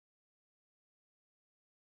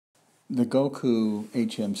The Goku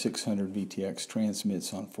HM600 VTX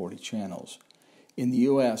transmits on 40 channels. In the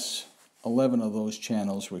US, 11 of those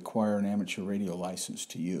channels require an amateur radio license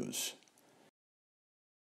to use.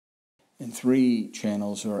 And 3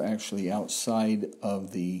 channels are actually outside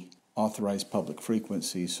of the authorized public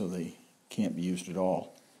frequency, so they can't be used at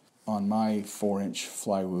all. On my 4-inch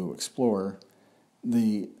Flywoo Explorer,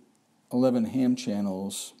 the 11 ham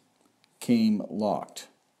channels came locked.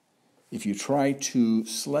 If you try to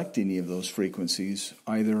select any of those frequencies,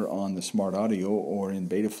 either on the Smart Audio or in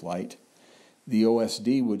Betaflight, the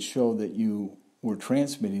OSD would show that you were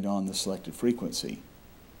transmitting on the selected frequency,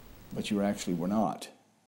 but you actually were not.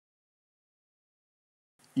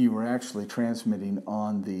 You were actually transmitting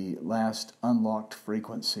on the last unlocked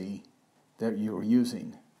frequency that you were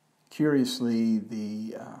using. Curiously,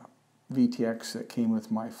 the VTX that came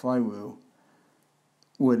with my Flywoo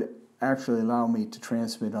would actually allow me to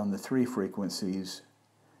transmit on the 3 frequencies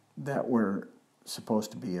that were supposed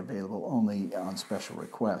to be available only on special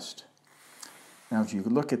request. Now, if you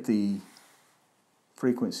look at the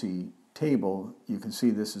frequency table, you can see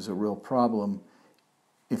this is a real problem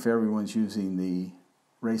if everyone's using the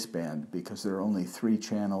race band, because there are only 3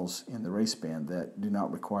 channels in the race band that do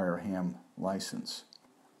not require a ham license.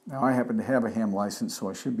 Now, I happen to have a ham license, so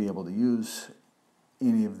I should be able to use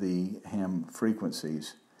any of the ham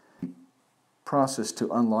frequencies. The process to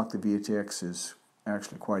unlock the VTX is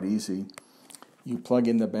actually quite easy. You plug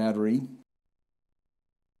in the battery,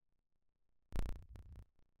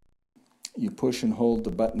 you push and hold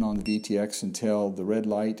the button on the VTX until the red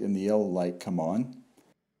light and the yellow light come on.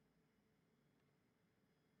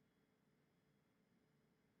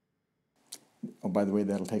 Oh, by the way,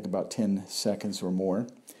 that'll take about 10 seconds or more.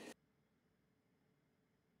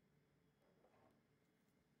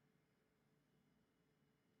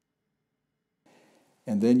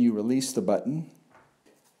 And then you release the button.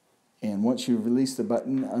 And once you release the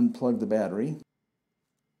button, unplug the battery.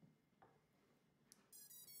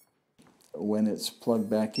 When it's plugged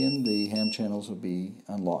back in, the ham channels will be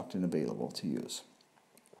unlocked and available to use.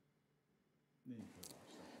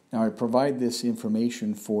 Now, I provide this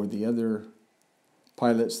information for the other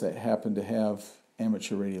pilots that happen to have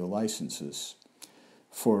amateur radio licenses.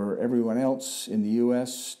 For everyone else in the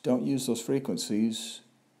US, don't use those frequencies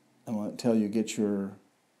until you get your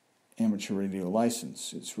amateur radio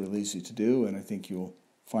license. It's real easy to do, and I think you'll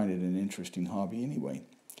find it an interesting hobby anyway.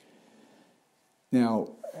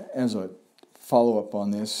 Now, as a follow-up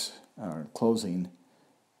on this, closing,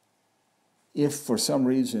 if for some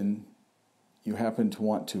reason you happen to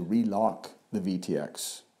want to relock the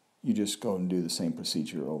VTX, you just go and do the same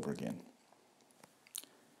procedure over again.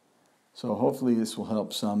 So hopefully this will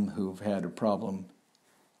help some who've had a problem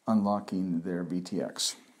unlocking their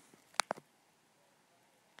VTX.